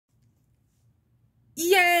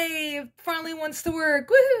Yay! It finally wants to work.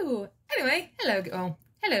 Woohoo! Anyway,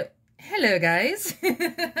 hello guys.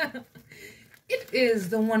 It is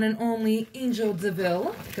the one and only Angel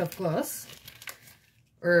Deville, of course.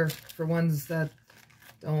 Or for ones that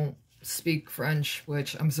don't speak French,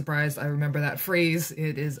 which I'm surprised I remember that phrase.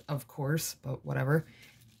 It is of course, but whatever.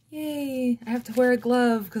 Yay! I have to wear a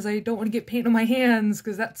glove because I don't want to get paint on my hands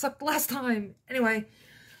because that sucked last time. Anyway,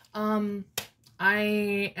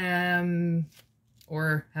 I am,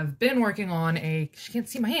 or have been working on you can't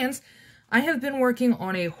see my hands. I have been working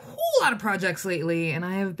on a whole lot of projects lately, and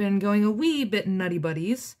I have been going a wee bit nutty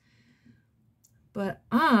buddies. But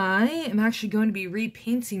I am actually going to be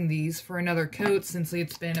repainting these for another coat since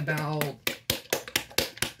it's been about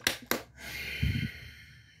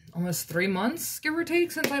almost 3 months, give or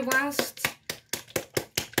take, since I've last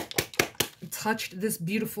touched this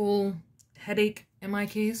beautiful headache in my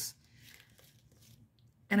case.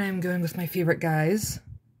 And I'm going with my favorite guys.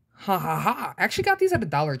 Ha ha ha. I actually got these at a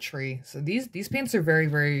Dollar Tree. So these paints are very,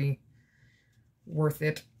 very worth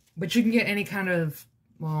it. But you can get any kind of,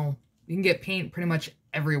 well, you can get paint pretty much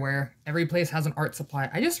everywhere. Every place has an art supply.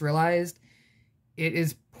 I just realized it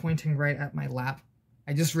is pointing right at my lap.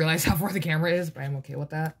 I just realized how far the camera is, but I'm okay with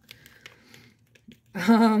that.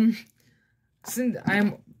 Since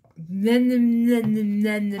I'm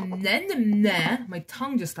my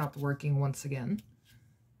tongue just stopped working once again.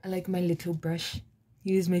 I like my little brush.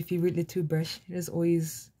 It is my favorite little brush. It is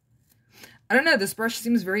always, I don't know, this brush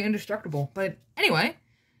seems very indestructible. But anyway,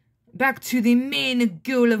 back to the main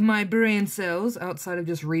goal of my brain cells, outside of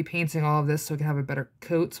just repainting all of this so I can have a better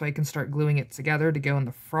coat so I can start gluing it together to go in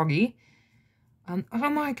the froggy. Oh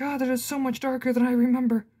my god, that is so much darker than I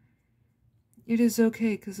remember. It is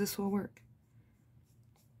okay, because this will work.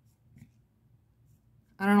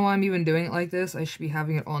 I don't know why I'm even doing it like this. I should be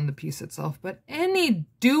having it on the piece itself. But any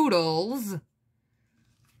doodles,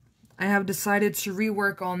 I have decided to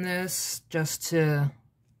rework on this just to,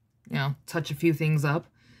 you know, touch a few things up.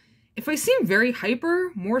 If I seem very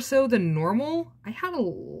hyper, more so than normal, I had a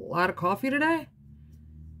lot of coffee today.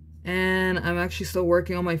 And I'm actually still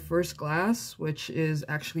working on my first glass, which is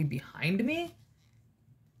actually behind me.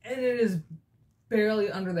 And it is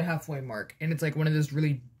barely under the halfway mark. And it's like one of those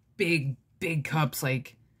really big cups,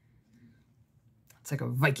 like, it's like a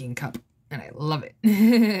Viking cup. And I love it.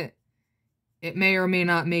 It may or may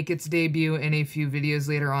not make its debut in a few videos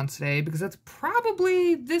later on today, because that's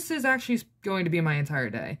probably, this is actually going to be my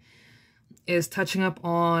entire day, is touching up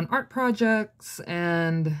on art projects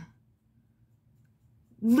and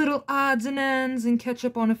little odds and ends and catch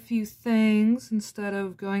up on a few things instead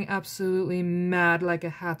of going absolutely mad like a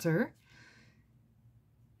hatter.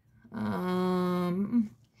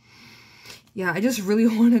 Yeah, I just really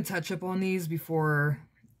want to touch up on these before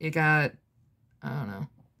it got, I don't know,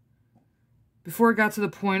 before it got to the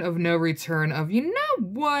point of no return of, you know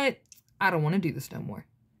what, I don't want to do this no more.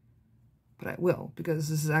 But I will, because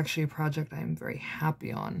this is actually a project I'm very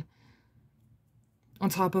happy on. On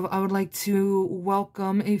top of, I would like to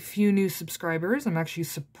welcome a few new subscribers. I'm actually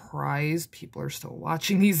surprised people are still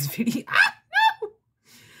watching these videos. Ah, no!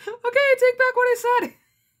 Okay, I take back what I said.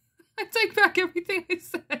 I take back everything I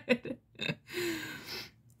said.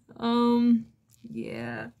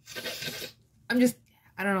 Yeah.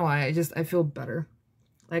 I don't know why, I feel better.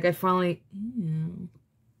 Like, I finally, I'm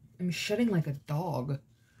shedding like a dog.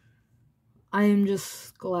 I am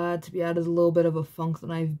just glad to be out of a little bit of a funk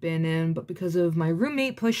that I've been in, but because of my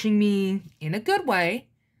roommate pushing me in a good way,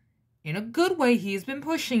 he's been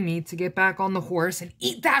pushing me to get back on the horse and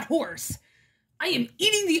eat that horse. I am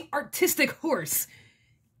eating the artistic horse.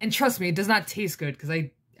 And trust me, it does not taste good, because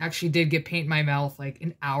I actually did get paint in my mouth like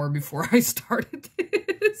an hour before I started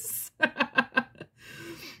this.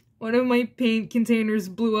 One of my paint containers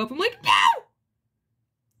blew up. I'm like,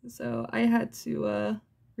 no! So I had to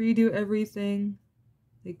redo everything,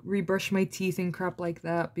 like rebrush my teeth and crap like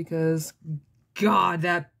that, because god,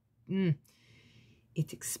 that it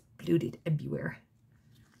exploded everywhere.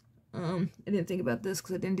 I didn't think about this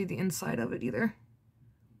because I didn't do the inside of it either,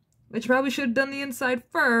 which probably should have done the inside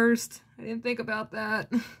first. I didn't think about that.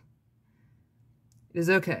 It is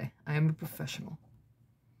okay. I am a professional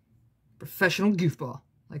goofball,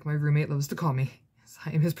 like my roommate loves to call me. Yes,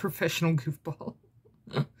 I am his professional goofball.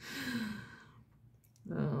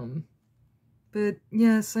 But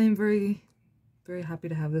yes, I am very, very happy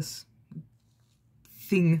to have this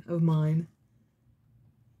thing of mine.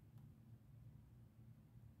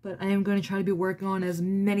 But I am going to try to be working on as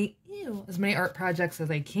many art projects as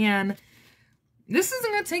I can. This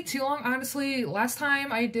isn't going to take too long, honestly. Last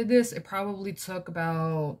time I did this, it probably took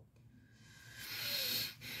about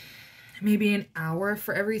maybe an hour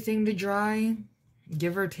for everything to dry.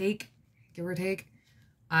 give or take.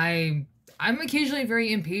 I'm occasionally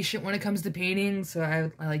very impatient when it comes to painting, so I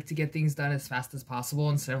like to get things done as fast as possible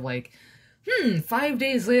instead of like, 5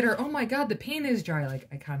 days later, oh my god, the paint is dry. Like,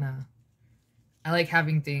 I like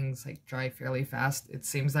having things like dry fairly fast. It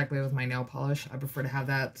seems that way with my nail polish. I prefer to have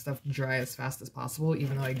that stuff dry as fast as possible,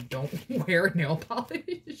 even though I don't wear nail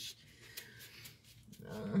polish.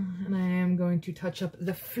 And I am going to touch up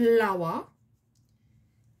the flower.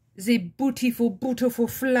 The beautiful, beautiful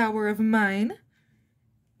flower of mine.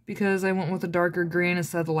 Because I went with a darker green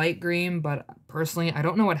instead of the light green, but personally, I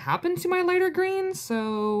don't know what happened to my lighter green,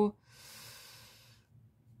 so...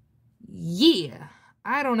 yeah.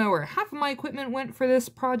 I don't know where half of my equipment went for this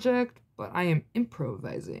project, but I am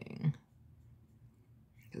improvising.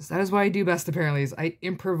 Because that is what I do best, apparently, is I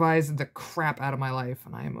improvise the crap out of my life,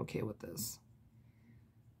 and I am okay with this.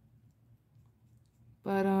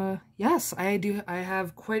 But, yes, I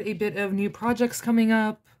have quite a bit of new projects coming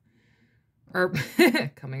up. Or,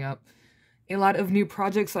 coming up. A lot of new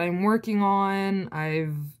projects I'm working on. I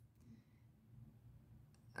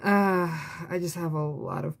just have a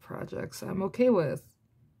lot of projects I'm okay with.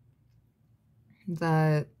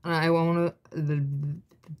 That I won't...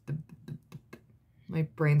 my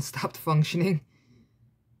brain stopped functioning.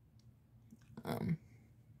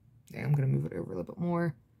 Yeah, I'm gonna move it over a little bit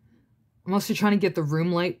more. I'm also trying to get the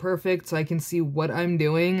room light perfect so I can see what I'm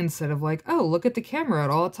doing instead of like, oh, look at the camera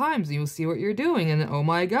at all times and you'll see what you're doing. And then, oh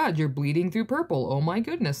my god, you're bleeding through purple. Oh my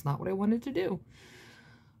goodness, not what I wanted to do.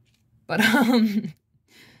 But, I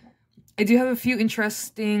do have a few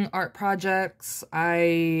interesting art projects.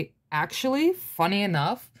 I actually, funny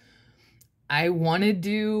enough, I want to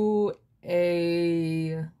do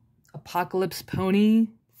a apocalypse pony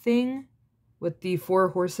thing with the 4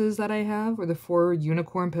 horses that I have, or the 4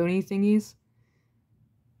 unicorn pony thingies.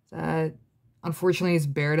 That, unfortunately, is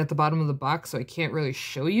buried at the bottom of the box, so I can't really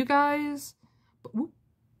show you guys. But, whoop.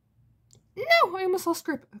 No, I almost lost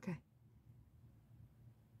grip. Okay.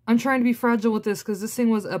 I'm trying to be fragile with this, because this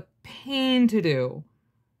thing was a pain to do.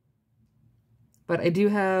 But I do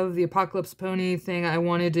have the apocalypse pony thing I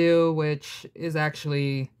want to do, which is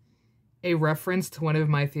actually a reference to one of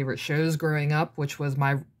my favorite shows growing up, which was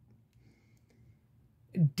my...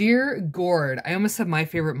 Dear Gord, I almost said My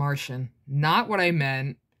Favorite Martian. Not what I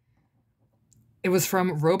meant. It was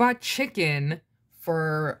from Robot Chicken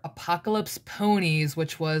for Apocalypse Ponies,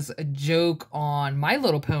 which was a joke on My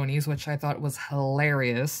Little Ponies, which I thought was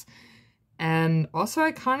hilarious. And also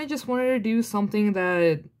I kind of just wanted to do something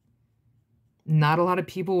that not a lot of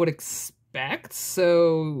people would expect.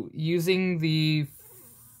 So using the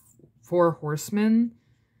 4 horsemen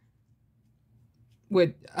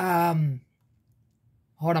would,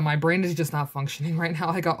 hold on, my brain is just not functioning right now.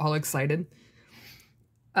 I got all excited.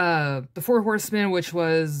 The 4 horsemen, which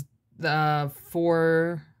was the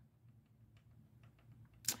 4...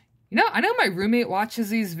 You know, I know my roommate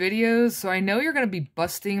watches these videos, so I know you're going to be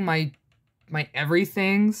busting my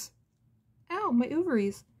everythings. Ow, my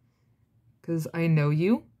ovaries. Because I know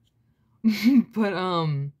you. But,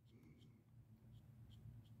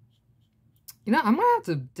 you know, I'm going to have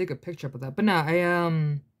to dig a picture up of that. But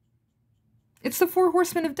no, it's the 4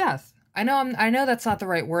 horsemen of death. I know that's not the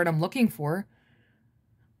right word I'm looking for.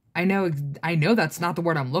 I know that's not the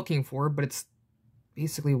word I'm looking for, but it's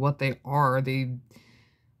basically what they are. You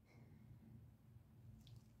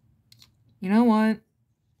know what?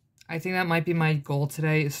 I think that might be my goal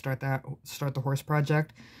today, is start the horse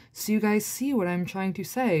project, so you guys see what I'm trying to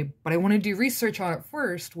say. But I want to do research on it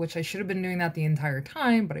first, which I should have been doing that the entire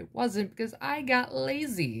time, but I wasn't because I got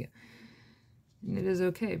lazy. And it is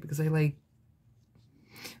okay, because I like...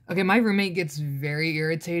 Okay, my roommate gets very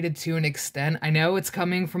irritated to an extent. I know it's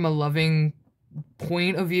coming from a loving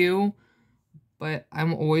point of view, but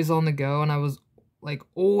I'm always on the go, and I was, like,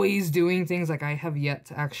 always doing things. Like, I have yet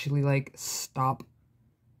to actually, like, stop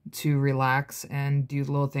to relax and do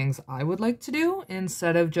the little things I would like to do,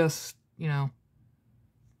 instead of just, you know,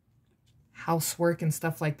 housework and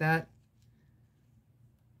stuff like that.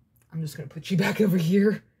 I'm just gonna put you back over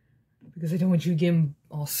here, because I don't want you getting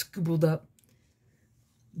all scoobled up.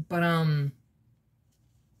 But,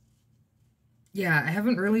 yeah, I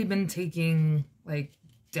haven't really been taking, like,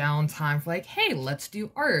 downtime for, like, hey, let's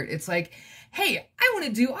do art. It's like, hey, I want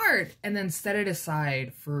to do art, and then set it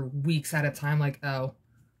aside for weeks at a time, like, oh,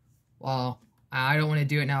 well, I don't want to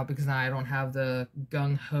do it now because I don't have the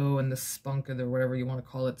gung-ho and the spunk or whatever you want to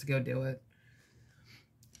call it to go do it.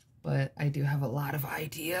 But I do have a lot of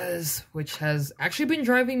ideas, which has actually been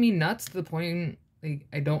driving me nuts to the point... Like,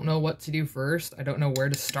 I don't know what to do first. I don't know where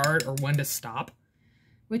to start or when to stop.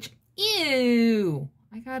 Which, ew!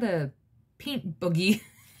 I got a paint boogie.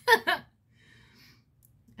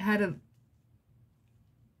 had a...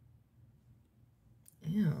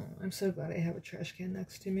 Ew, I'm so glad I have a trash can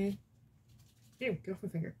next to me. Ew, get off my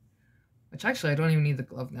finger. Which actually, I don't even need the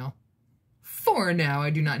glove now. For now, I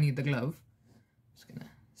do not need the glove. I'm just gonna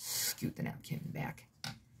scoot the napkin back.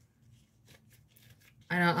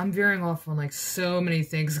 I know, I'm veering off on like so many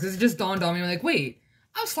things because it just dawned on me, I'm like, wait,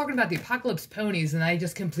 I was talking about the apocalypse ponies and I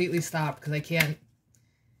just completely stopped because I can't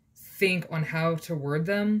think on how to word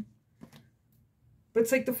them. But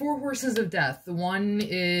it's like the 4 horses of death. The one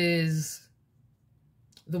is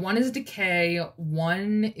decay.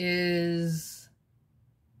 One is...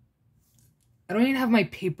 I don't even have my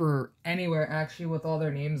paper anywhere actually with all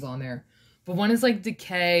their names on there. But one is like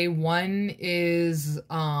decay. One is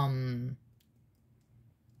come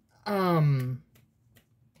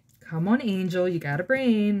on, Angel, you got a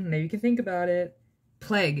brain. Now you can think about it.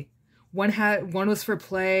 Plague. One was for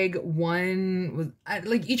plague. One was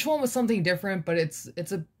like each one was something different, but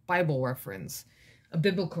it's a Bible reference, a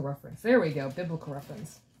biblical reference. There we go, biblical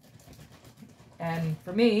reference. And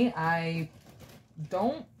for me, I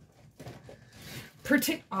don't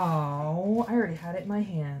oh, I already had it in my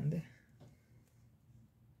hand.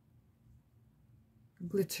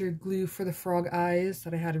 Glitter glue for the frog eyes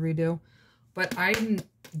that I had to redo. But I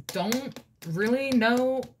don't really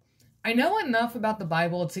know. I know enough about the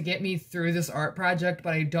Bible to get me through this art project,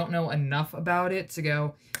 but I don't know enough about it to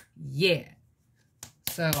go, yeah.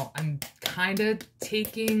 So I'm kind of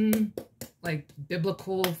taking like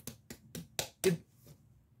biblical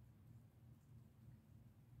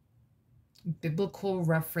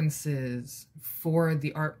references for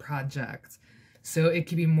the art project. So it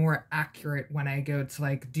can be more accurate when I go to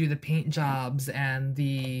like do the paint jobs and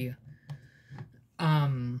the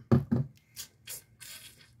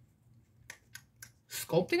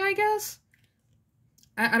sculpting, I guess.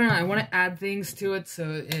 I don't know, I want to add things to it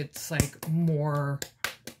so it's like more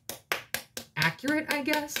accurate, I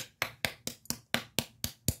guess.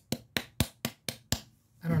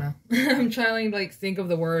 I don't know. I'm trying to like think of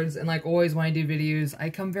the words, and like always when I do videos, I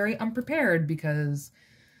come very unprepared because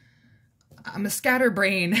I'm a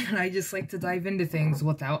scatterbrain and I just like to dive into things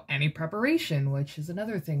without any preparation, which is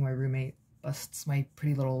another thing my roommate busts my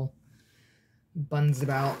pretty little buns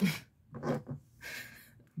about.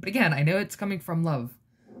 But again, I know it's coming from love,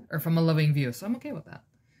 or from a loving view, so I'm okay with that.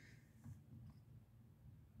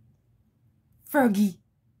 Froggy.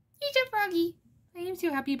 He's a froggy. I am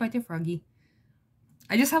so happy about the froggy.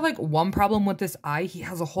 I just have like one problem with this eye. He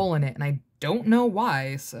has a hole in it and I don't know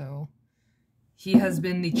why, so he has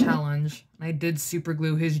been the challenge. I did super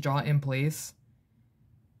glue his jaw in place.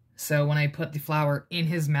 So when I put the flower in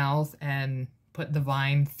his mouth and put the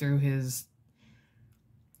vine through his...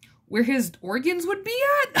 where his organs would be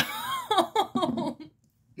at?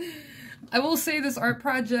 I will say this art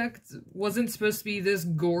project wasn't supposed to be this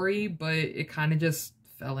gory, but it kind of just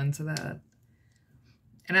fell into that.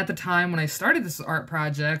 And at the time when I started this art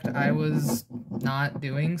project, I was not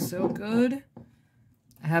doing so good.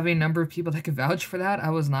 I have a number of people that could vouch for that.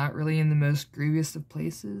 I was not really in the most grievous of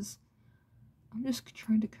places. I'm just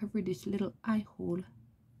trying to cover this little eye hole.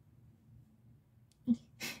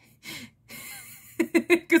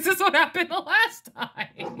 Because this is what happened the last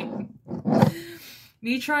time.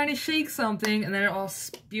 Me trying to shake something and then it all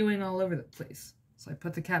spewing all over the place. So I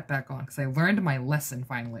put the cap back on because I learned my lesson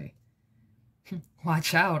finally.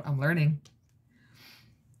 Watch out, I'm learning.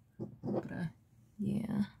 But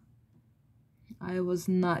yeah. I was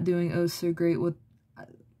not doing oh so great with...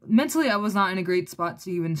 mentally, I was not in a great spot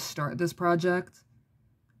to even start this project.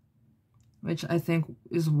 Which I think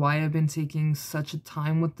is why I've been taking such a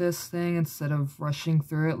time with this thing instead of rushing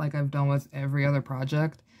through it like I've done with every other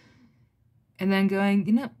project. And then going,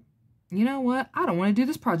 you know what? I don't want to do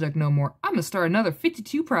this project no more. I'm going to start another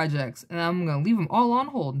 52 projects and I'm going to leave them all on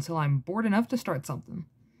hold until I'm bored enough to start something.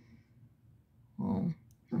 Well,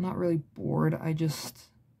 I'm not really bored. I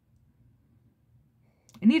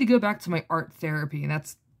need to go back to my art therapy, and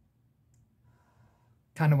that's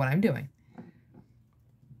kind of what I'm doing.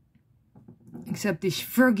 Except this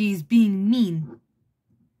Froggy is being mean.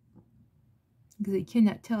 Because I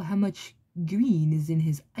cannot tell how much green is in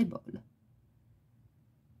his eyeball.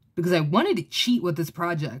 Because I wanted to cheat with this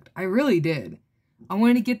project. I really did. I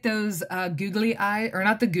wanted to get those googly eyes, or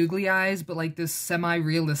not the googly eyes, but like this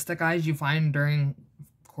semi-realistic eyes you find during,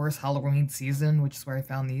 of course, Halloween season, which is where I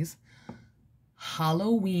found these.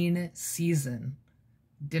 Halloween season.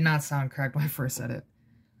 Did not sound correct when I first said it.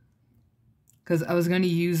 Because I was going to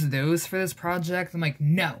use those for this project. I'm like,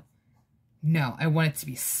 no, I want it to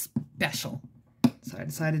be special. So I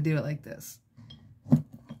decided to do it like this.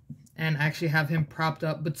 And actually have him propped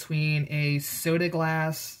up between a soda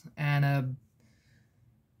glass and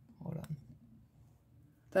Hold on.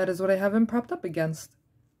 That is what I have him propped up against.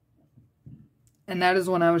 And that is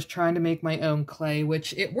when I was trying to make my own clay,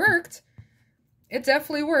 which it worked. It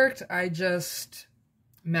definitely worked. I just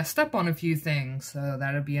messed up on a few things. So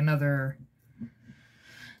that'd be another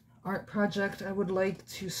art project I would like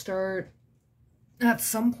to start at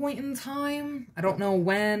some point in time. I don't know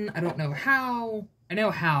when. I don't know how. I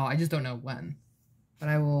know how. I just don't know when. But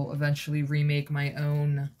I will eventually remake my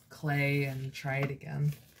own clay and try it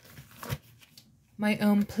again. My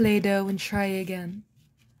own Play-Doh and try again.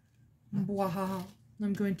 Wow.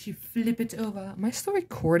 I'm going to flip it over. Am I still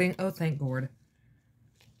recording? Oh, thank God.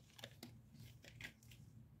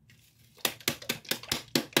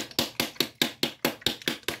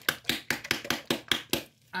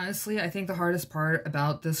 Honestly, I think the hardest part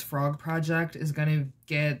about this frog project is going to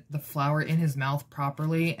get the flower in his mouth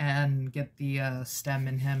properly and get the stem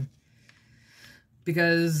in him.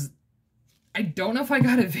 Because I don't know if I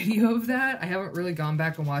got a video of that. I haven't really gone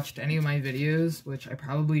back and watched any of my videos, which I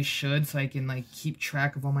probably should so I can like keep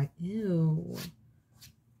track of all my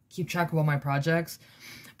keep track of all my projects.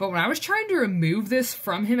 But when I was trying to remove this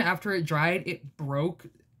from him after it dried, it broke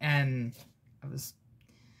and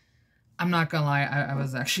I'm not gonna lie, I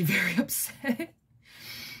was actually very upset.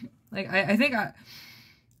 Like,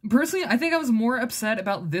 personally, I think I was more upset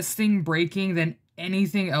about this thing breaking than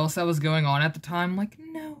anything else that was going on at the time. Like,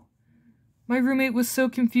 no. My roommate was so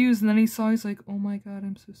confused, and then he's like, oh my God,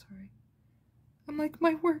 I'm so sorry. I'm like,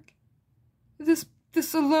 my work. This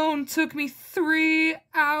alone took me 3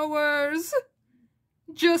 hours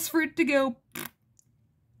just for it to go.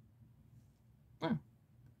 Oh.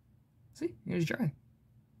 See, here's dry.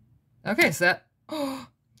 Okay, so that... Oh,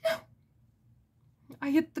 no! I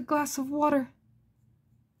hit the glass of water.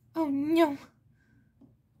 Oh, no.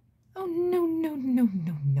 Oh, no, no, no,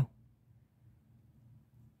 no, no.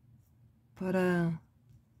 But,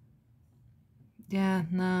 yeah,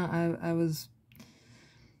 no, I was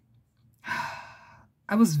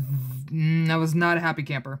not a happy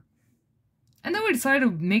camper. And then we decided to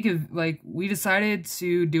make we decided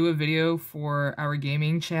to do a video for our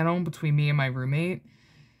gaming channel between me and my roommate.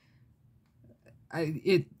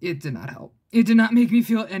 It did not help. It did not make me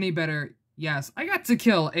feel any better. Yes, I got to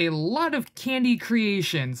kill a lot of candy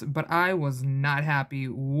creations, but I was not happy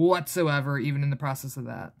whatsoever, even in the process of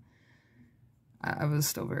that. I was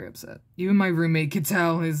still very upset. Even my roommate could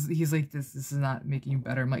tell. He's like, this is not making you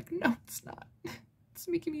better. I'm like, no, it's not. It's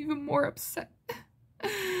making me even more upset.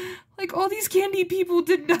 Like, all these candy people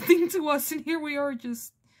did nothing to us, and here we are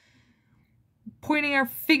just pointing our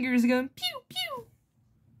fingers and going, pew, pew.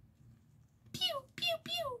 Pew, pew,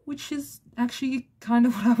 pew. Which is actually kind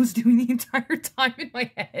of what I was doing the entire time in my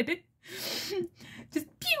head.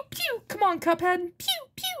 Just pew, pew. Come on, Cuphead. Pew,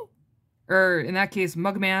 pew. Or, in that case,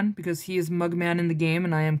 Mugman, because he is Mugman in the game,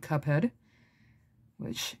 and I am Cuphead.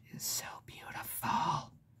 Which is so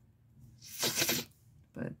beautiful.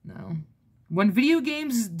 But, no. When video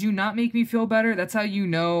games do not make me feel better, that's how you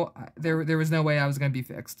know there was no way I was going to be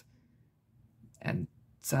fixed. And,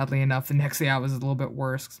 sadly enough, the next day I was a little bit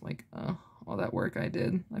worse. 'Cause I'm like, oh, all that work I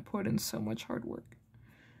did. I put in so much hard work.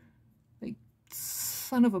 Like,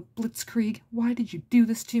 son of a blitzkrieg, why did you do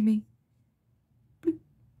this to me? Bloop.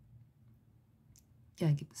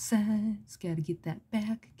 Gotta get the sides, gotta get that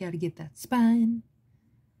back, gotta get that spine.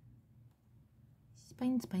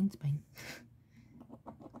 Spine, spine, spine.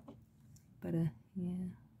 But, yeah.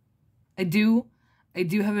 I do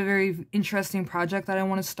have a very interesting project that I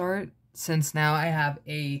want to start, since now I have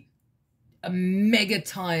a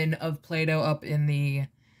megaton of Play-Doh up in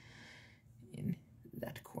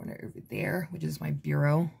that corner over there, which is my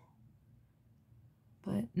bureau.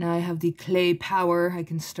 But now I have the clay power. I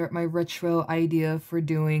can start my retro idea for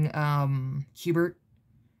doing Q*bert,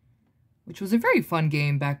 which was a very fun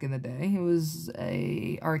game back in the day. It was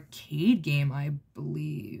a arcade game, I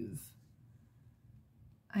believe.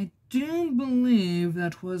 I do believe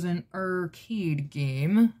that was an arcade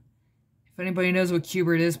game. If anybody knows what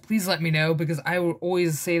Q*bert is, please let me know, because I will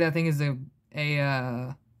always say that thing is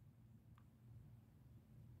a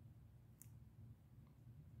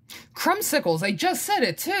Crumbsicles, I just said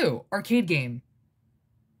it too! Arcade game.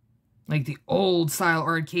 Like the old style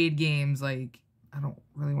arcade games, like, I don't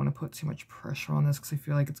really want to put too much pressure on this because I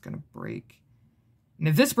feel like it's gonna break. And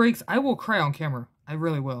if this breaks, I will cry on camera. I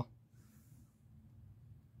really will.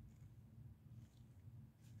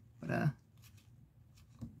 But,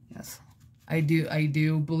 yes. I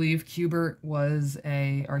do believe Q*bert was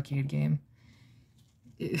a arcade game.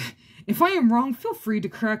 If I am wrong, feel free to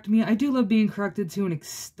correct me. I do love being corrected to an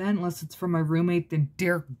extent, unless it's from my roommate, then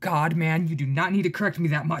dear God, man, you do not need to correct me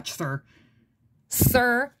that much, sir.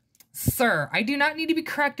 Sir, Sir, I do not need to be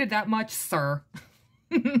corrected that much, sir.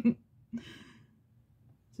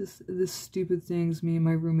 Just the stupid things me and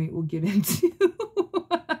my roommate will get into.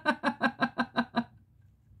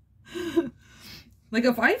 Like,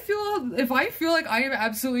 if I feel like I am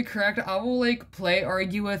absolutely correct, I will, like,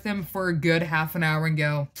 argue with him for a good half an hour and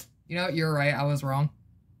go, you know what, you're right, I was wrong.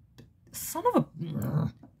 Son of a...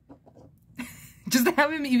 Just to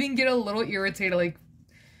have him even get a little irritated, like,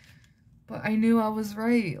 but I knew I was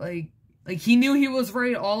right. Like he knew he was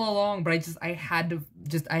right all along, but I had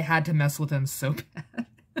to mess with him so bad.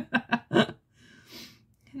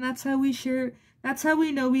 And that's how we share, that's how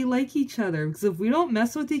we know we like each other. Because if we don't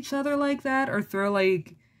mess with each other like that, or throw,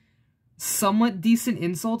 like, somewhat decent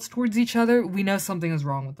insults towards each other, we know something is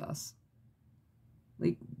wrong with us.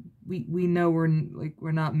 Like, we know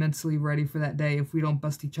we're not mentally ready for that day if we don't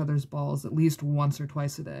bust each other's balls at least once or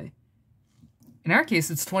twice a day. In our case,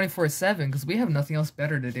 it's 24/7 because we have nothing else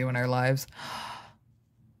better to do in our lives.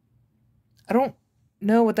 I don't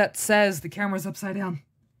know what that says. The camera's upside down.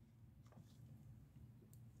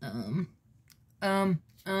 I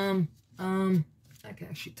can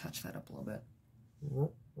actually touch that up a little bit.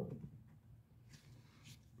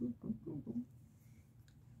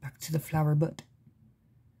 Back to the flower butt.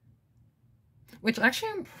 Which,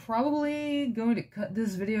 actually, I'm probably going to cut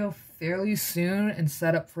this video fairly soon and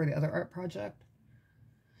set up for the other art project.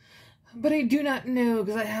 But I do not know,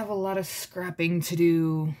 because I have a lot of scrapping to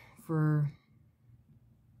do for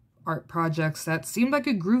art projects that seemed like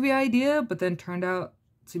a groovy idea, but then turned out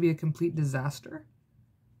to be a complete disaster.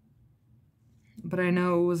 But I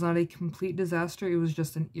know it was not a complete disaster, it was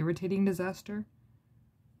just an irritating disaster.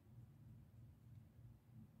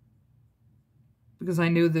 Because I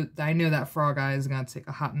know that frog eye is gonna take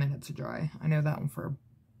a hot minute to dry. I know that one for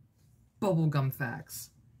bubblegum facts.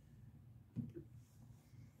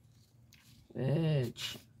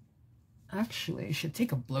 Which, actually, I should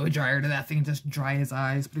take a blow dryer to that thing and just dry his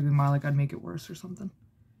eyes, but it'd be more like I'd make it worse or something.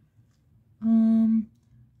 I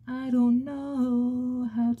don't know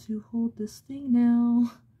how to hold this thing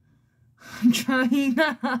now. I'm trying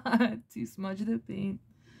not to smudge the paint.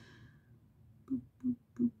 Boop, boop,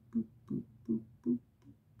 boop, boop, boop, boop, boop, boop.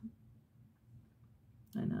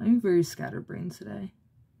 I know, I'm very scatterbrained today.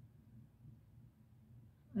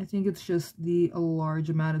 I think it's just the large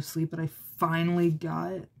amount of sleep that I finally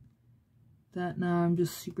got that now I'm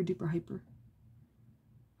just super duper hyper.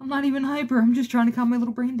 I'm not even hyper, I'm just trying to calm my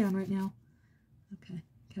little brain down right now. Okay,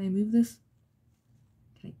 can I move this?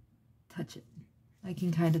 Can I touch it? I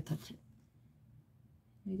can kind of touch it.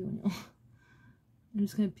 I don't know. I'm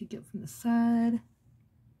just gonna peek it from the side.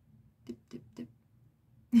 Dip, dip, dip.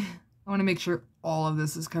 I want to make sure all of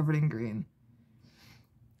this is covered in green.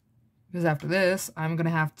 Because after this, I'm gonna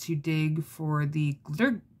have to dig for the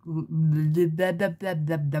glitter.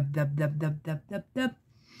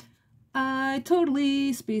 I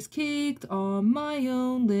totally space caked on my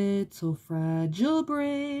own little fragile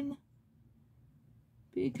brain.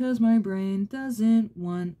 Because my brain doesn't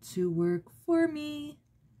want to work for me.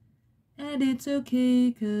 And it's okay,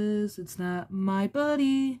 because it's not my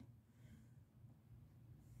buddy.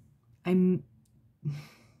 I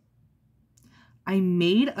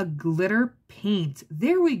made a glitter paint.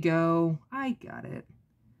 There we go. I got it.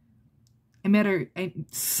 I made a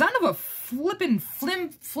son of a flippin'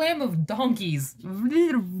 flam of donkeys.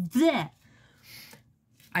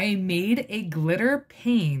 I made a glitter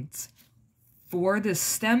paint for the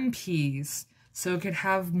stem piece so it could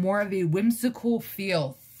have more of a whimsical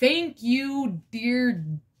feel. Thank you, dear.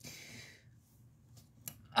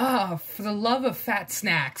 For the love of fat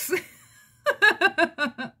snacks.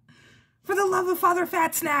 For the love of Father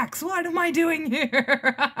Fat Snacks, what am I doing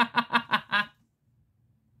here?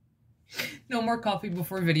 No more coffee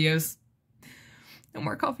before videos. No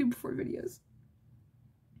more coffee before videos.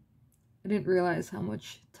 I didn't realize how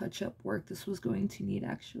much touch-up work this was going to need,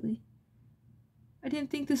 actually. I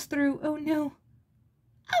didn't think this through. Oh, no.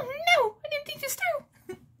 Oh, no! I didn't think this through!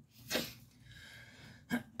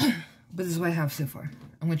 But this is what I have so far.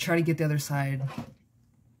 I'm going to try to get the other side.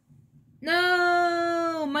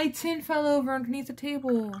 No! My tin fell over underneath the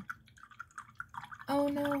table. Oh,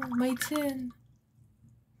 no. My tin.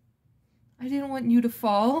 I didn't want you to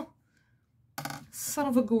fall. Son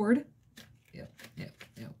of a gourd. Yep.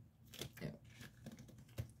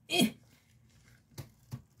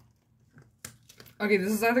 Okay,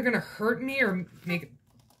 this is either gonna hurt me or make it...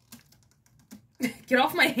 Get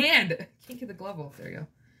off my hand! I can't get the glove off. There you go.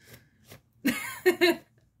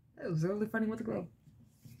 That was really funny with the glove.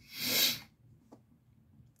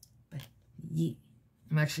 But yeah,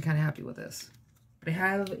 I'm actually kind of happy with this. But I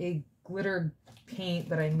have a glitter paint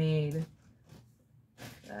that I made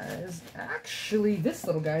that is actually this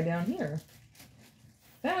little guy down here.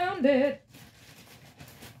 Found it!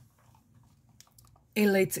 A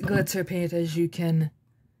light glitter paint, as you can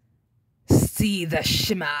see the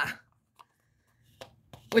shimmer.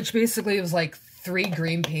 Which basically was like 3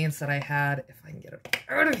 green paints that I had. If I can get it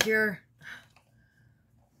out of here.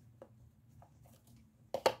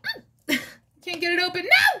 Can't get it open.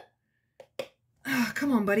 No! Oh,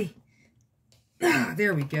 come on, buddy.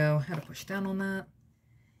 There we go. Had to push down on that.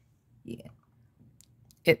 Yeah.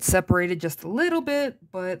 It separated just a little bit,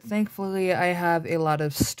 but thankfully I have a lot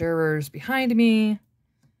of stirrers behind me.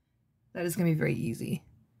 That is going to be very easy.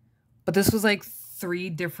 But this was like 3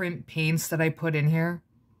 different paints that I put in here.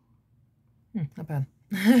 Not bad.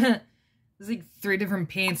 It was like 3 different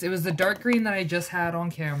paints. It was the dark green that I just had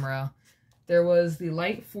on camera. There was the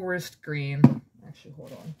light forest green. Actually,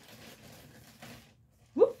 hold on.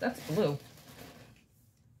 Whoop, that's blue.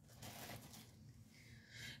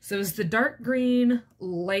 So it was the dark green,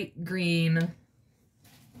 light green,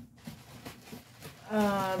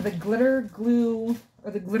 the glitter glue,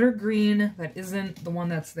 or the glitter green that isn't the one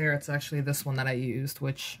that's there. It's actually this one that I used,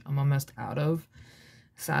 which I'm almost out of,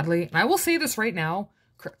 sadly. And I will say this right now.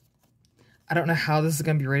 I don't know how this is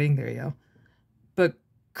going to be rating. There you go. But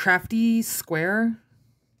Crafter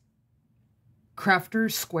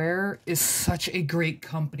Square is such a great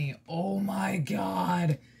company. Oh my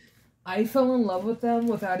god. I fell in love with them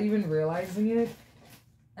without even realizing it.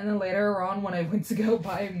 And then later on, when I went to go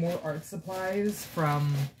buy more art supplies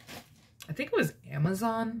from, I think it was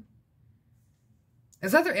Amazon.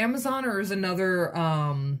 Is that either Amazon or is another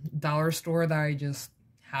dollar store that I just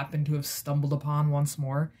happened to have stumbled upon once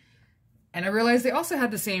more. And I realized they also had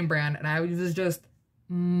the same brand, and I was just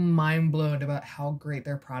mind blown about how great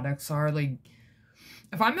their products are. Like,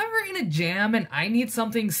 if I'm ever in a jam and I need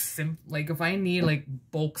something like if I need like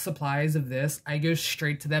bulk supplies of this, I go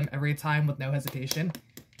straight to them every time with no hesitation.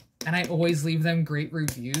 And I always leave them great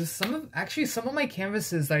reviews. Some of my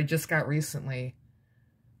canvases that I just got recently,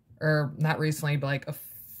 or not recently, but like a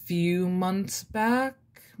few months back,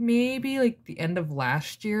 maybe like the end of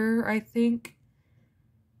last year, I think.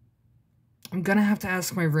 I'm gonna have to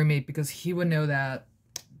ask my roommate because he would know that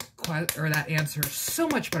answer so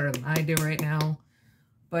much better than I do right now.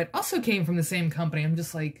 But also came from the same company. I'm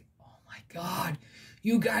just like, oh my god,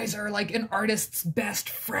 you guys are like an artist's best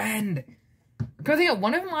friend. Because yeah,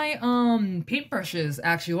 one of my paintbrushes,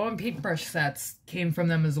 actually, one of my paintbrush sets came from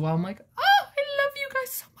them as well. I'm like, oh, I love you guys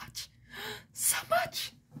so much. So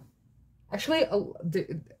much. Actually,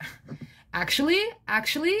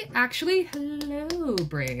 hello,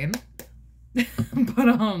 brain. But,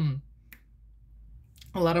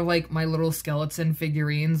 a lot of, like, my little skeleton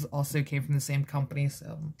figurines also came from the same company,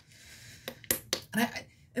 so.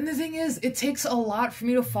 And the thing is, it takes a lot for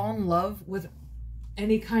me to fall in love with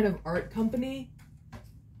any kind of art company.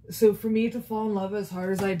 So for me to fall in love as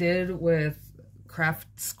hard as I did with Crafter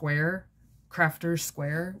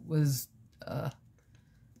Square was,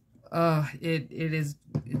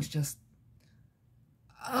 it's just,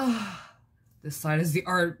 this side is the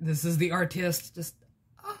art, this is the artist, just,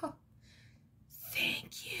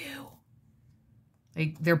 thank you.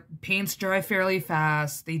 Like, their paints dry fairly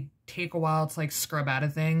fast, they take a while to, like, scrub out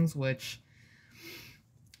of things, which,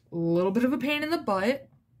 a little bit of a pain in the butt,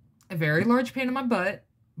 a very large pain in my butt,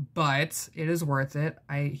 but it is worth it.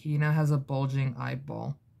 He now has a bulging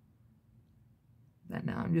eyeball that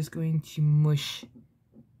now I'm just going to mush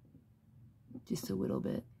just a little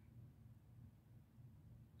bit.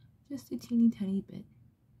 Just a teeny tiny bit.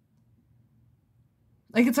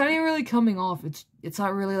 Like, it's not even really coming off. It's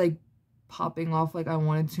not really, like, popping off like I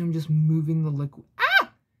wanted to. I'm just moving the liquid.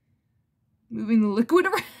 Moving the liquid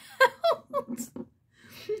around.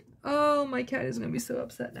 Oh, my cat is going to be so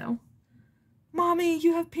upset now. Mommy,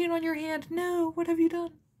 you have paint on your hand. No, what have you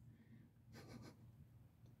done?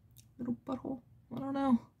 Little butthole. I don't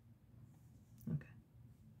know. Okay.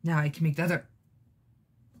 Now I can make the other.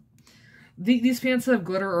 These pants have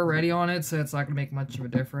glitter already on it, so it's not going to make much of a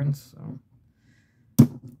difference. So.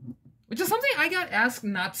 Which is something I got asked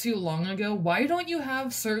not too long ago. Why don't you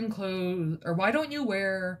have certain clothes, or why don't you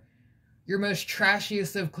wear your most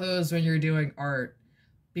trashiest of clothes when you're doing art?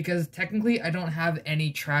 Because technically I don't have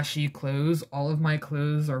any trashy clothes. All of my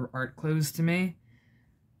clothes are art clothes to me.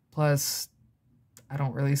 Plus, I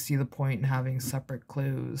don't really see the point in having separate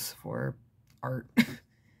clothes for art.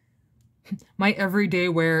 My everyday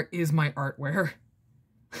wear is my art wear.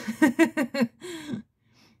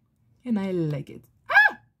 And I like it.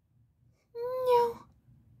 Ah! No.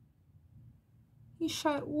 He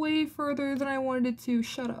shot way further than I wanted it to.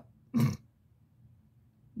 Shut up.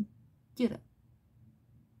 Get up.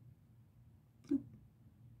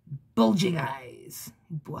 bulging eyes.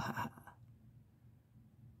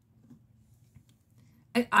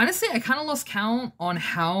 Honestly, I kind of lost count on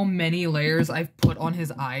how many layers I've put on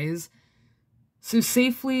his eyes. So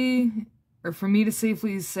safely, or for me to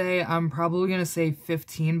safely say, I'm probably going to say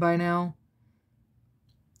 15 by now.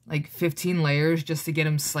 Like 15 layers just to get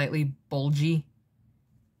him slightly bulgy.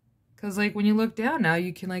 Because like when you look down now,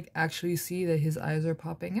 you can like actually see that his eyes are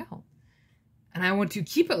popping out. And I want to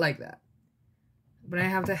keep it like that. But I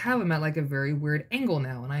have to have him at like a very weird angle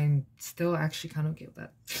now. And I'm still actually kind of okay with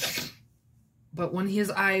that. But when his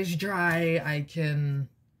eyes dry, I can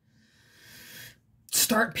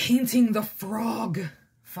start painting the frog.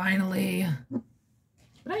 Finally.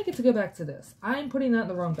 But I get to go back to this. I'm putting that in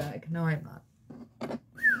the wrong bag. No, I'm not.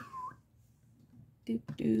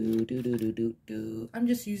 I'm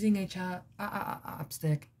just using a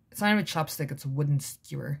chopstick. It's not even a chopstick, it's a wooden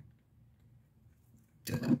skewer.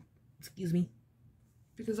 Excuse me.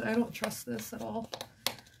 Because I don't trust this at all.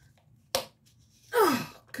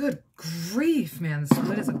 Oh, good grief, man. This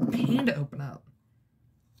lid is a pain to open up.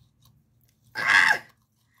 Ah!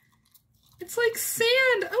 It's like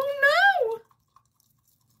sand. Oh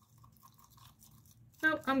no!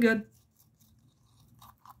 No, I'm good.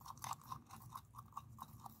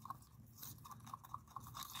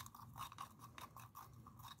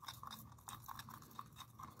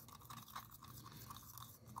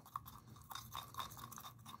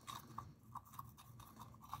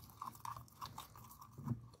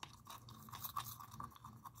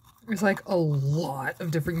 There's like a lot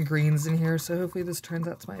of different greens in here, so hopefully this turns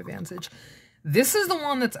out to my advantage. This is the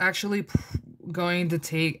one that's actually going to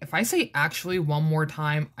take, if I say actually one more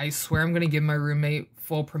time, I swear I'm going to give my roommate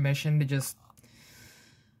full permission to just,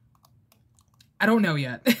 I don't know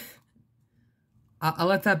yet. I'll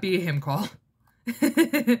let that be a him call.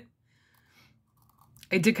 I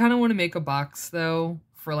did kind of want to make a box though,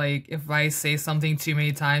 for like, if I say something too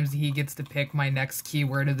many times, he gets to pick my next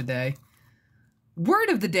keyword of the day. Word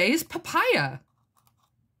of the day is papaya.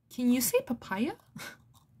 Can you say papaya?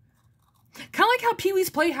 Kind of like how Pee-wee's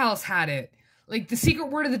Playhouse had it. Like, the secret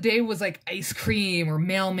word of the day was, like, ice cream or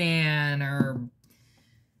mailman or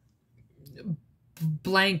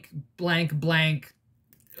blank, blank, blank,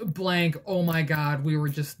 blank. Oh, my God. We were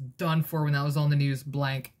just done for when that was on the news.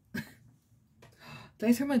 Blank. Did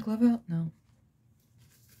I throw my glove out? No.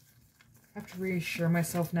 I have to reassure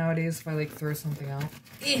myself nowadays if I, like, throw something out.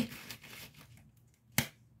 Eh.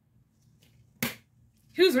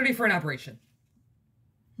 Who's ready for an operation?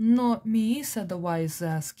 Not me, said the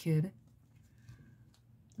wise-ass kid.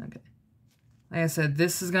 Okay. Like I said,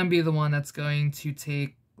 this is going to be the one that's going to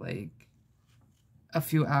take, like, a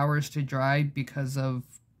few hours to dry because of...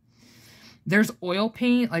 There's oil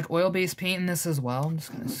paint, like oil-based paint in this as well. I'm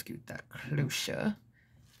just going to scoot that closer.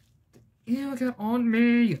 Ew, get on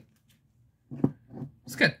me.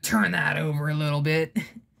 Just going to turn that over a little bit.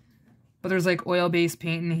 But there's like oil-based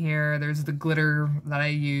paint in here. There's the glitter that I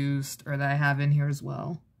used, or that I have in here as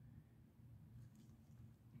well.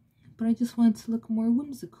 But I just wanted to look more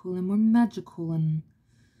whimsical and more magical. And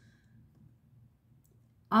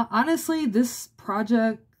honestly, this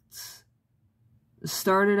project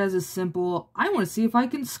started as a simple, I want to see if I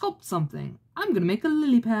can sculpt something. I'm going to make a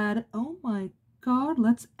lily pad. Oh my God,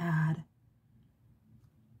 let's add.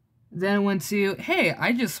 Then it went to, hey,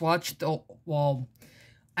 I just watched the, well...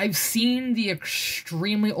 I've seen the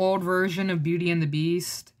extremely old version of Beauty and the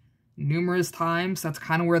Beast numerous times. That's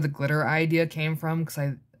kind of where the glitter idea came from, because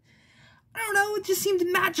I don't know, it just seemed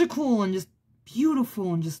magical and just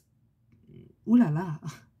beautiful and just ooh la la.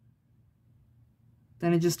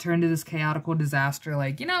 Then it just turned to this chaotical disaster,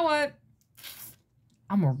 like, you know what?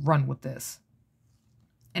 I'm gonna run with this.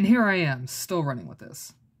 And here I am, still running with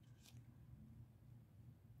this.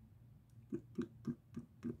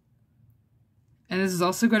 And this is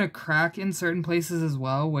also going to crack in certain places as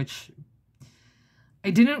well, which I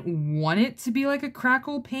didn't want it to be like a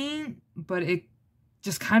crackle paint, but it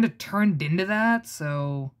just kind of turned into that.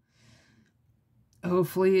 So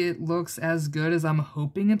hopefully it looks as good as I'm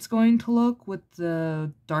hoping it's going to look with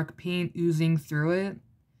the dark paint oozing through it.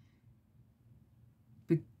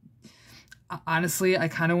 But honestly, I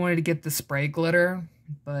kind of wanted to get the spray glitter,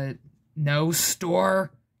 but no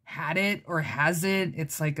store had it or has it.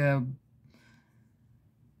 It's like a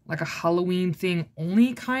Halloween thing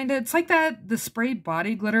only, kind of. It's like that, the spray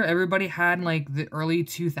body glitter everybody had in, like, the early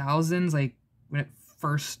 2000s, like, when it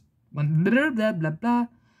first, when blah, blah, blah, blah.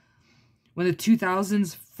 When the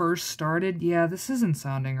 2000s first started. Yeah, this isn't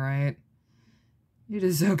sounding right. It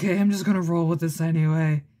is okay, I'm just gonna roll with this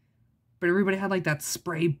anyway. But everybody had, like, that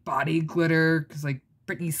spray body glitter, because, like,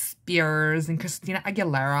 Britney Spears and Christina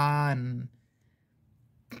Aguilera and...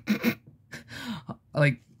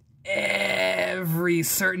 like, every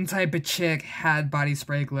certain type of chick had body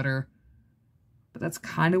spray glitter. But that's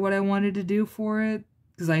kind of what I wanted to do for it,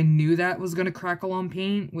 because I knew that was going to crackle on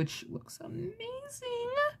paint, which looks amazing.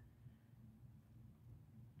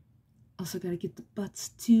 Also gotta get the butts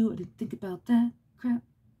too. I didn't think about that. Crap.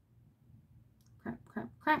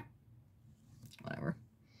 Whatever.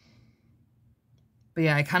 But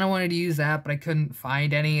yeah, I kind of wanted to use that, but I couldn't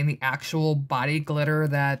find any in the actual body glitter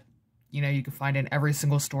that, you know, you can find in every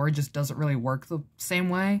single store. It just doesn't really work the same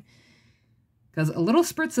way. Because a little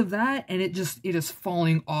spritz of that, and it is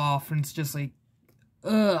falling off, and it's just like,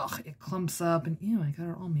 ugh, it clumps up, and ew, I got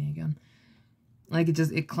it on me again. Like,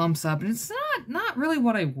 it clumps up, and it's not really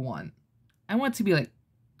what I want. I want it to be, like,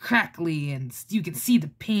 crackly, and you can see the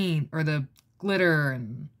paint, or the glitter,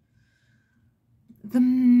 and the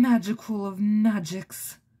magical of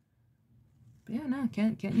magics. But yeah, no,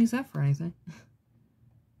 can't use that for anything.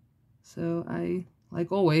 So I,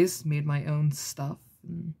 like always, made my own stuff,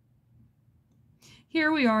 and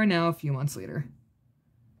here we are now a few months later.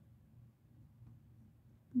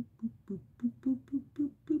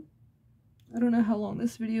 I don't know how long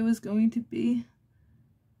this video is going to be.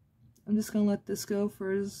 I'm just gonna let this go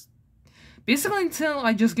for basically until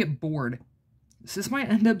I just get bored. So this might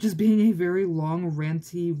end up just being a very long,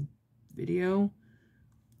 ranty video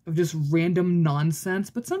of just random nonsense,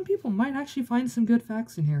 but some people might actually find some good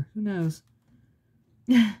facts in here. Who knows?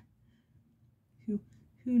 Who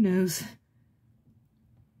knows?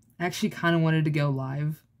 I actually kind of wanted to go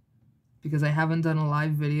live, because I haven't done a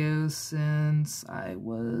live video since I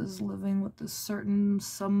was living with a certain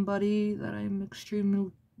somebody that I'm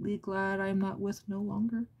extremely glad I'm not with no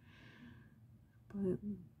longer. But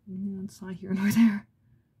it's not here nor there.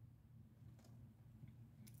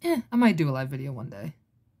 I might do a live video one day.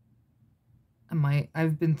 I might.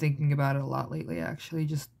 I've been thinking about it a lot lately, actually,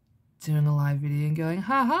 just doing a live video and going,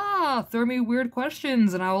 haha, throw me weird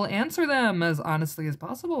questions and I will answer them as honestly as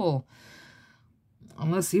possible.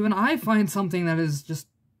 Unless even I find something that is just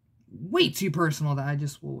way too personal that I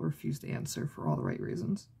just will refuse to answer for all the right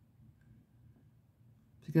reasons.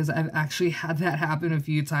 Because I've actually had that happen a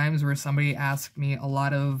few times where somebody asked me a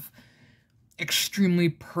lot of extremely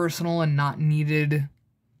personal and not needed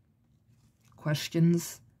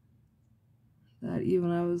questions that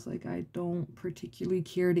even I was like, I don't particularly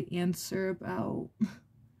care to answer about.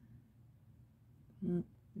 You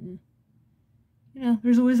know,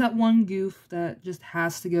 there's always that one goof that just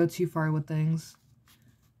has to go too far with things.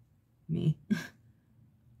 Me.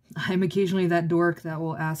 I'm occasionally that dork that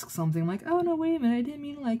will ask something like, oh, no, wait a minute, I didn't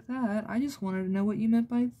mean it like that. I just wanted to know what you meant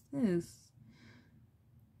by this.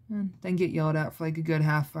 And then get yelled at for like a good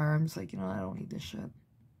half hour. I'm just like, you know, I don't need this shit.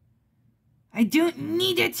 I don't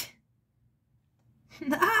need it!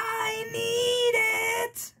 I need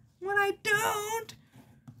it! When I don't...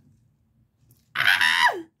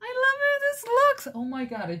 Ah! I love how this looks! Oh my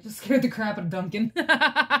god, I just scared the crap out of Duncan.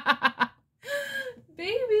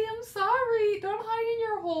 Baby, I'm sorry. Don't hide in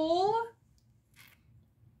your hole.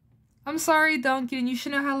 I'm sorry, Duncan. You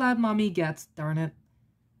should know how loud mommy gets, darn it.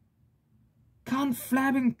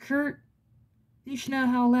 Conflabbing Kurt. You should know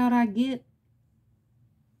how loud I get.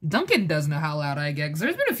 Duncan does know how loud I get, because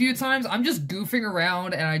there's been a few times I'm just goofing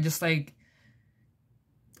around and I just like,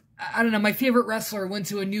 I don't know, my favorite wrestler went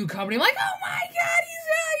to a new company. I'm like, oh my god,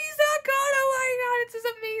 he's that good. Oh my god, this is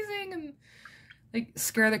amazing. And like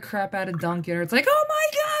scare the crap out of Duncan, or it's like, oh my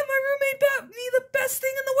god, my roommate bought me the best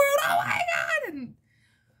thing in the world, oh my god! And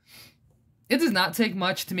it does not take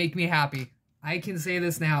much to make me happy. I can say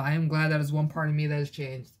this now. I am glad that is one part of me that has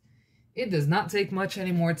changed. It does not take much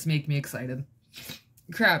anymore to make me excited.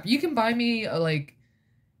 Crap, you can buy me like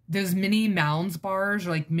those mini Mounds bars, or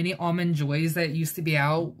like mini Almond Joys that used to be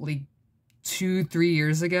out like 2-3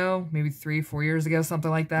 years ago, maybe 3-4 years ago,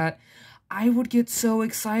 something like that. I would get so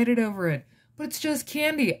excited over it. But it's just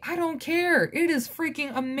candy. I don't care. It is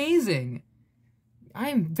freaking amazing. I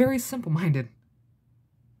am very simple-minded.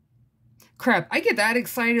 Crap, I get that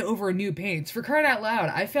excited over new paints. For crying out loud,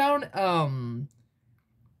 I found, an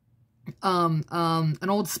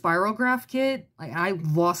old Spirograph kit. Like, I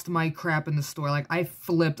lost my crap in the store. Like, I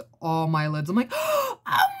flipped all my lids. I'm like, oh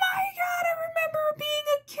my god, I remember being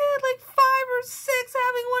a kid, like 5 or 6,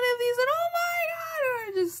 having one of these, and oh my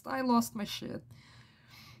god, I lost my shit.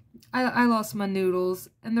 I lost my noodles,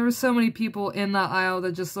 and there were so many people in that aisle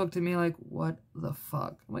that just looked at me like, what the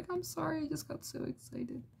fuck? I'm like, I'm sorry, I just got so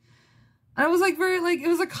excited. And I was like, it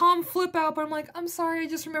was a calm flip out, but I'm like, I'm sorry, I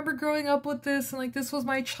just remember growing up with this, and like, this was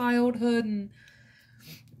my childhood, and,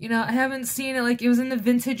 you know, I haven't seen it, like, it was in the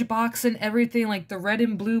vintage box and everything, like, the red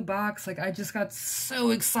and blue box, like, I just got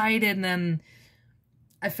so excited, and then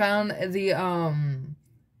I found the,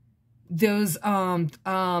 those the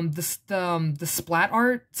splat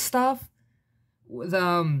art stuff with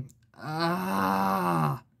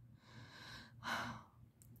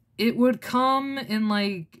it would come in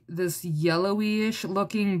like this yellowish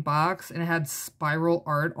looking box, and it had spiral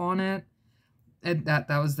art on it. And that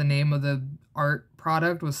was the name of the art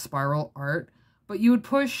product, was spiral art. But you would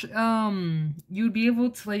push, you'd be able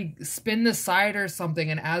to like spin the side or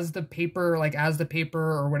something, and as the paper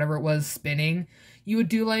or whatever it was spinning, you would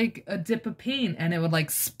do like a dip of paint, and it would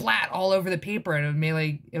like splat all over the paper, and it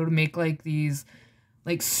would make like these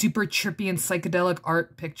like super trippy and psychedelic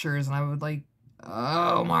art pictures, and I would like,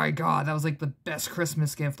 oh my god, that was like the best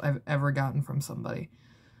Christmas gift I've ever gotten from somebody.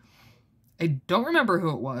 I don't remember who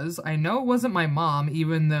it was. I know it wasn't my mom,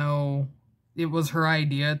 even though it was her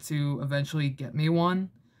idea to eventually get me one.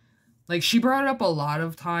 Like, she brought it up a lot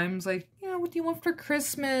of times, like, yeah, what do you want for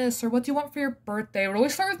Christmas? Or what do you want for your birthday? It would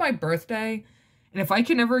always start with my birthday. And if I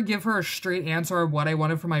could never give her a straight answer of what I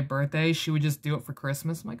wanted for my birthday, she would just do it for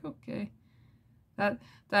Christmas. I'm like, okay. That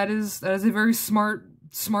is a very smart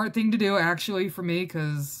thing to do, actually, for me,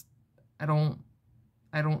 because I don't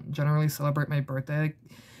generally celebrate my birthday. Like,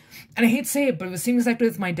 and I hate to say it, but it was the same exactly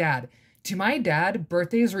with my dad. To my dad,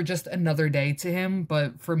 birthdays were just another day to him,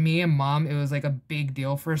 but for me and mom, it was like a big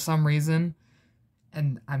deal for some reason.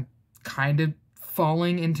 And I'm kind of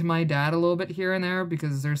falling into my dad a little bit here and there,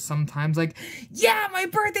 because there's sometimes like, yeah, my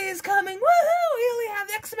birthday is coming, woohoo, we only have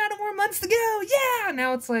X amount of more months to go, yeah!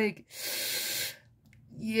 Now it's like,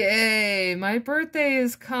 yay, my birthday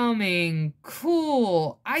is coming,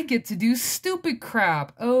 cool, I get to do stupid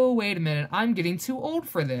crap. Oh, wait a minute, I'm getting too old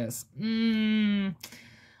for this.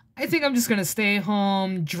 I think I'm just gonna stay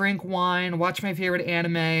home, drink wine, watch my favorite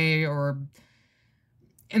anime, or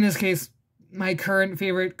in this case, my current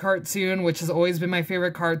favorite cartoon, which has always been my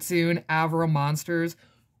favorite cartoon, Avro Monsters,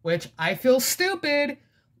 which I feel stupid.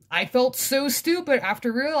 I felt so stupid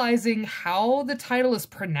after realizing how the title is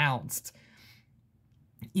pronounced.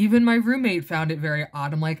 Even my roommate found it very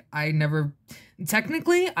odd. I'm like,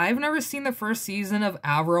 technically, I've never seen the first season of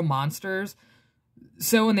Avro Monsters.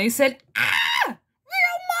 So when they said, real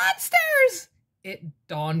monsters, it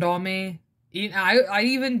dawned on me. I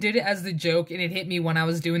even did it as the joke, and it hit me when I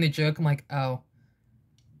was doing the joke. I'm like, oh,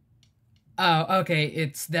 okay,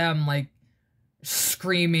 it's them, like,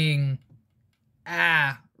 screaming,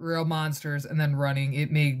 real monsters, and then running.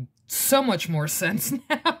 It made so much more sense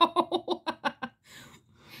now.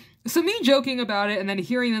 So me joking about it, and then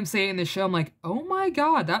hearing them say it in the show, I'm like, oh my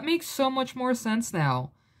god, that makes so much more sense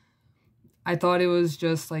now. I thought it was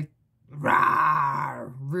just like, rah,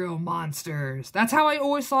 real monsters. That's how I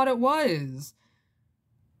always thought it was.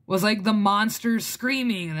 Was like the monsters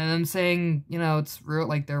screaming and then them saying, you know, it's real,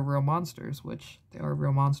 like they're real monsters, which they are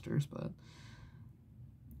real monsters, but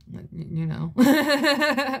you know.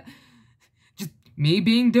 Just me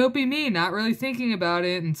being dopey me, not really thinking about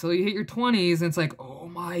it until you hit your 20s, and it's like, oh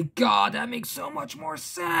my god, that makes so much more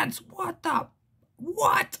sense. What?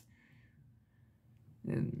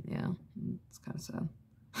 And yeah, it's kind of sad.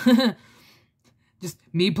 Just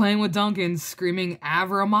me playing with Duncan, screaming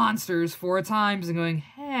Avro Monsters 4 times and going,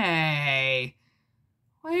 hey,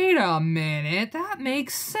 wait a minute, that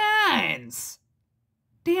makes sense.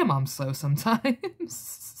 Damn, I'm slow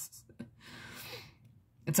sometimes.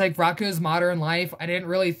 It's like Rocco's Modern Life. I didn't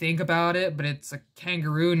really think about it, but it's a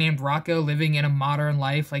kangaroo named Rocco living in a modern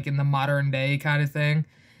life, like in the modern day kind of thing.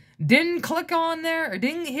 Didn't click on there, or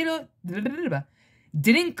didn't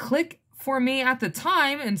click for me at the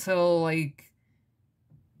time until, like,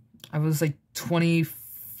 I was, like,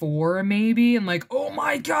 24, maybe, and, like, oh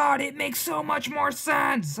my god, it makes so much more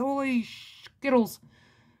sense! Holy Skittles.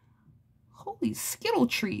 Holy Skittle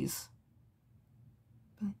trees.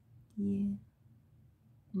 But, yeah.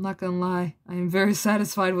 I'm not gonna lie, I am very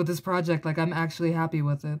satisfied with this project, like, I'm actually happy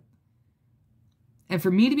with it. And for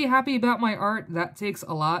me to be happy about my art, that takes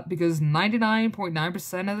a lot, because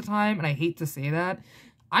 99.9% of the time, and I hate to say that,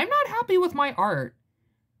 I'm not happy with my art.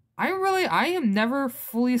 I am never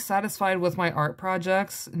fully satisfied with my art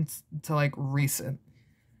projects until, like, recent.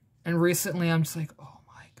 And recently, I'm just like, oh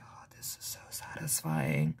my god, this is so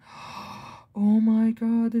satisfying. Oh my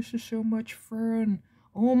god, this is so much fun.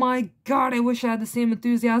 Oh my god, I wish I had the same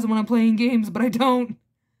enthusiasm when I'm playing games, but I don't.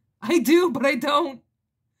 I do, but I don't.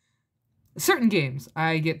 Certain games,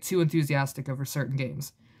 I get too enthusiastic over certain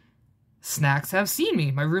games. Snacks have seen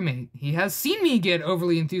me, my roommate. He has seen me get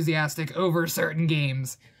overly enthusiastic over certain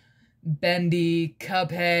games. Bendy,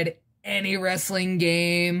 Cuphead, any wrestling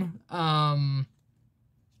game,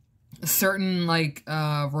 certain, like,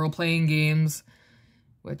 role-playing games,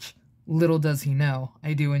 which, little does he know,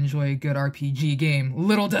 I do enjoy a good RPG game.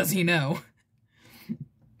 Little does he know.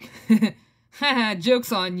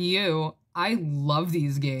 Joke's on you. I love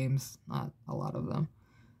these games. Not a lot of them.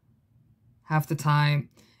 Half the time.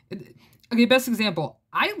 Okay, best example.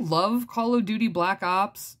 I love Call of Duty Black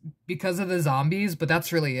Ops because of the zombies, but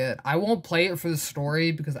that's really it. I won't play it for the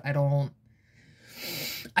story because I don't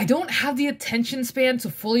have the attention span to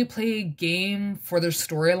fully play a game for their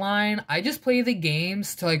storyline. I just play the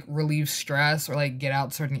games to, like, relieve stress or, like, get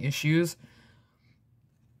out certain issues.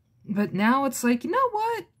 But now it's like, you know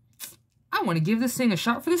what? I want to give this thing a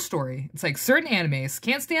shot for the story. It's like certain animes.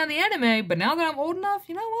 Can't stand the anime, but now that I'm old enough,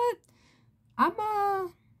 you know what?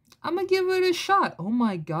 I'm gonna give it a shot. Oh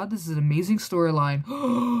my god, this is an amazing storyline.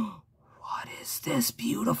 What is this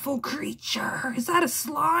beautiful creature? Is that a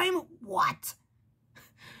slime? What?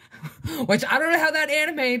 Which, I don't know how that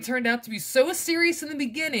anime turned out to be so serious in the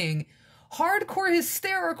beginning. Hardcore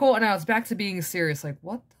hysterical, and now it's back to being serious. Like,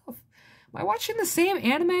 what the f- Am I watching the same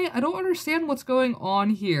anime? I don't understand what's going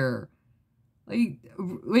on here. Like,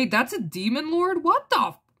 wait, that's a demon lord? What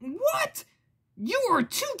the what? You are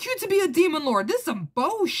too cute to be a demon lord. This is some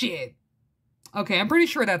bullshit. Okay, I'm pretty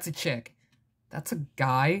sure that's a chick. That's a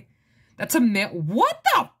guy. That's a man. What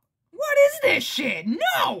is this shit?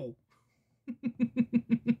 No!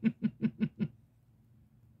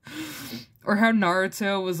 Or how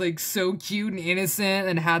Naruto was, like, so cute and innocent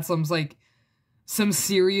and had some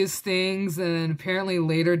serious things, and then apparently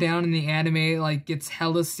later down in the anime, like, gets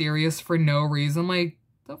hella serious for no reason. Like,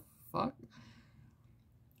 the fuck?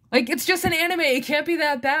 Like, it's just an anime. It can't be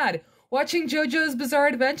that bad. Watching JoJo's Bizarre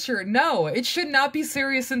Adventure, no, it should not be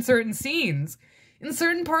serious in certain scenes. In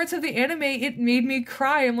certain parts of the anime, it made me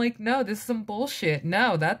cry. I'm like, no, this is some bullshit.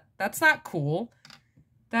 No, that's not cool.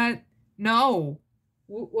 No.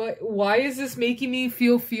 Why is this making me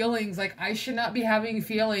feel feelings? Like, I should not be having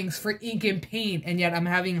feelings for ink and paint, and yet I'm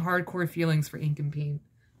having hardcore feelings for ink and paint.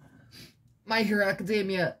 My Hero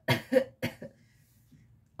Academia.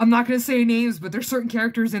 I'm not going to say names, but there's certain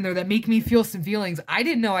characters in there that make me feel some feelings I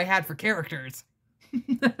didn't know I had for characters.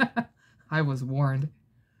 I was warned.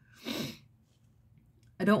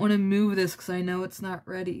 I don't want to move this because I know it's not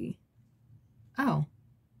ready. Oh.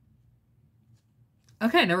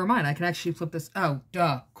 Okay, never mind. I can actually flip this. Oh,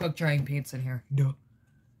 duh. Quick drying paint's in here. Duh.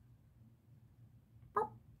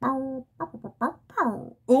 Oh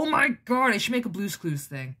my god, I should make a Blue's Clues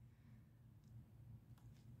thing.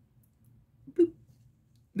 Boop.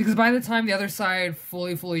 Because by the time the other side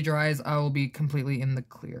fully dries, I will be completely in the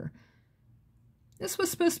clear. This was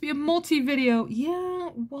supposed to be a multi-video. Yeah,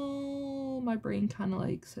 well, my brain kind of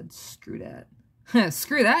like said, screw that.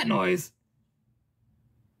 Screw that noise.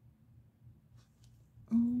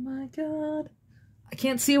 Oh my god. I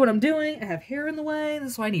can't see what I'm doing. I have hair in the way.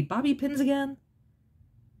 This is why I need bobby pins again.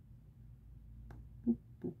 Boop,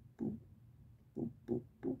 boop, boop. Boop, boop,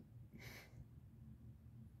 boop.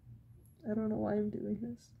 I don't know why I'm doing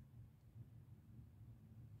this.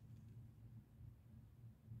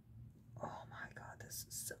 Oh my god, this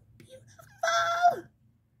is so beautiful.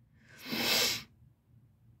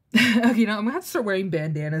 Okay, you know, I'm gonna have to start wearing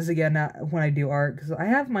bandanas again when I do art, because I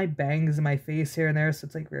have my bangs in my face here and there, so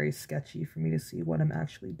it's like very sketchy for me to see what I'm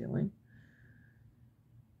actually doing.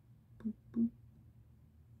 Boop, boop.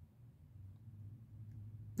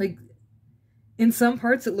 Like, in some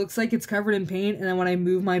parts it looks like it's covered in paint, and then when I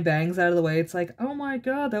move my bangs out of the way, it's like, oh my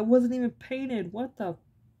god, that wasn't even painted. What the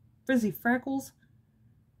frizzy freckles?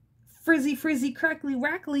 Frizzy, crackly,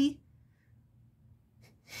 rackly.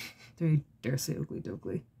 Don't dare say oakley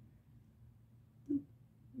dokley.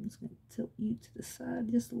 I'm just going to tilt you to the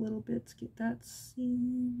side just a little bit to get that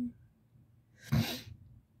seen.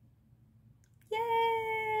 Yay!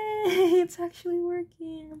 It's actually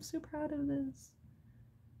working. I'm so proud of this.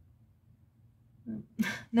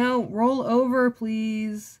 No, roll over,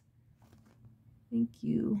 please. Thank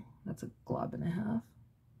you. That's a glob and a half.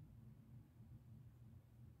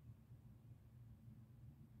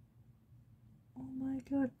 Oh my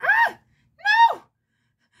god. Ah! No!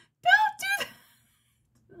 Don't do that!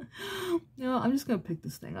 No, I'm just gonna pick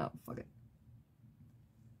this thing up. Fuck it.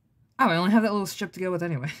 Oh, I only have that little strip to go with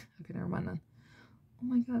anyway. Okay, never mind then. Oh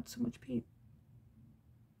my god, so much paint.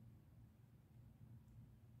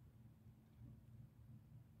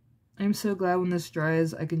 I'm so glad when this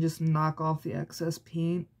dries, I can just knock off the excess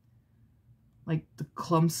paint. Like the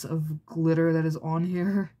clumps of glitter that is on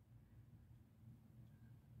here.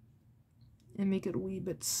 And make it a wee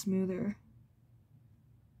bit smoother.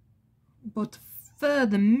 But for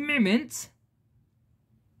the moment...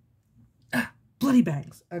 Ah, bloody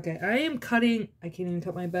bangs. Okay, I am cutting... I can't even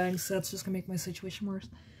cut my bangs, so that's just gonna make my situation worse.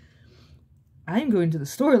 I'm going to the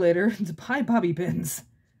store later to buy bobby pins.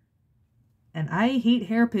 And I hate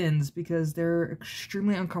hairpins because they're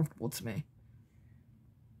extremely uncomfortable to me.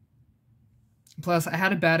 Plus, I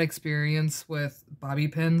had a bad experience with bobby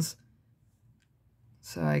pins.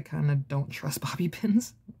 So I kind of don't trust bobby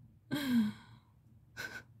pins. Which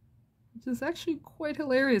is actually quite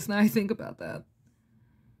hilarious now I think about that.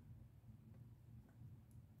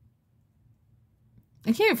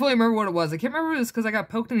 I can't fully remember what it was. I can't remember if it was because I got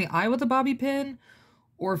poked in the eye with a bobby pin,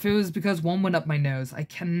 or if it was because one went up my nose. I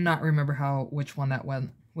cannot remember which way that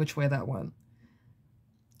went.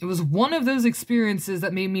 It was one of those experiences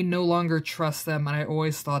that made me no longer trust them, and I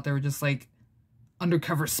always thought they were just like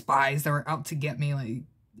undercover spies that were out to get me. Like,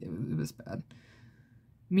 it was bad.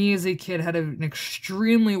 Me as a kid had an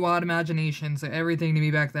extremely wild imagination, so everything to me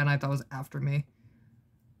back then I thought was after me.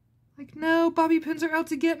 Like, no, bobby pins are out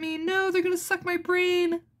to get me. No, they're gonna suck my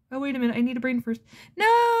brain. Oh, wait a minute, I need a brain first. No,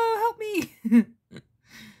 help me.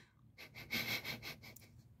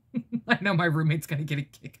 I know my roommate's gonna get a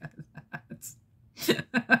kick out of that.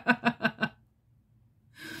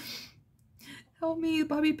 Help me,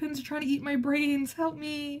 bobby pins are trying to eat my brains. Help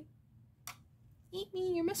me. Eat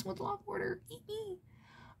me, you're messing with law of order. Eat me.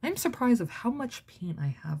 I'm surprised of how much paint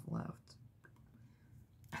I have left.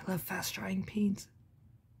 I love fast drying paint.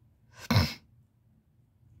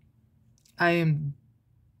 I am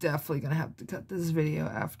definitely gonna have to cut this video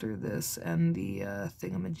after this and the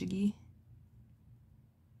thingamajiggy.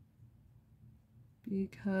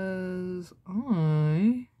 Because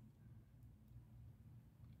I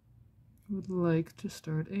would like to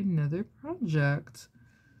start another project.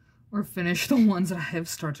 Or finish the ones that I have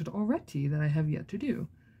started already that I have yet to do.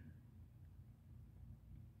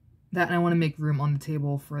 That, and I want to make room on the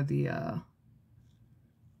table for the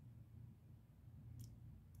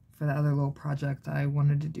for that other little project that I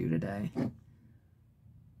wanted to do today.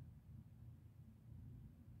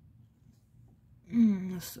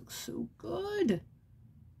 This looks so good.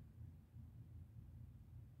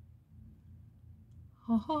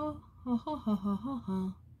 Ha ha ha ha ha ha ha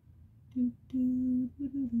ha.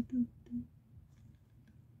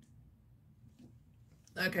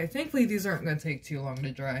 Okay, thankfully these aren't going to take too long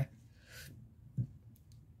to dry.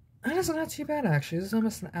 That is not too bad, actually. This is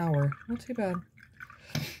almost an hour. Not too bad.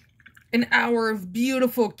 An hour of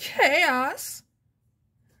beautiful chaos.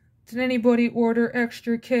 Did anybody order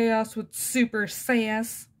extra chaos with super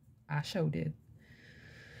sass? I sure did.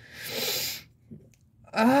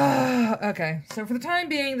 Okay, so for the time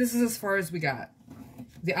being, this is as far as we got.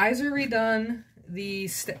 The eyes are redone.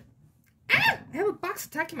 I have a box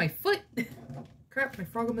attacking my foot. Crap, my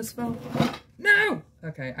frog almost fell. No!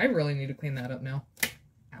 Okay, I really need to clean that up now.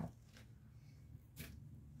 Ow.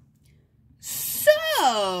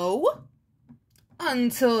 So,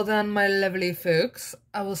 until then, my lovely folks,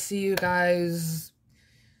 I will see you guys,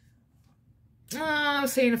 I'll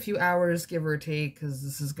say in a few hours, give or take, because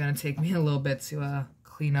this is going to take me a little bit to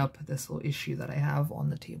clean up this little issue that I have on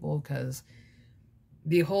the table, because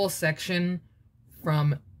the whole section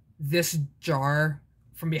from this jar,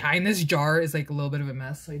 from behind this jar, is like a little bit of a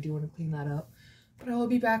mess, so I do want to clean that up. But I will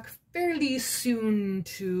be back fairly soon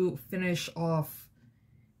to finish off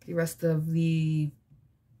the rest of the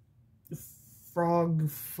frog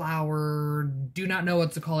flower. Do not know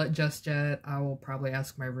what to call it just yet. I will probably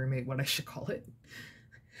ask my roommate what I should call it.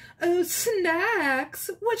 Oh, snacks!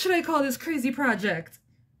 What should I call this crazy project?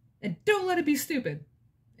 And don't let it be stupid.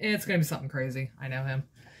 It's gonna be something crazy. I know him.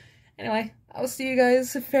 Anyway, I'll see you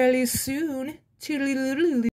guys fairly soon. Toodly-doodly.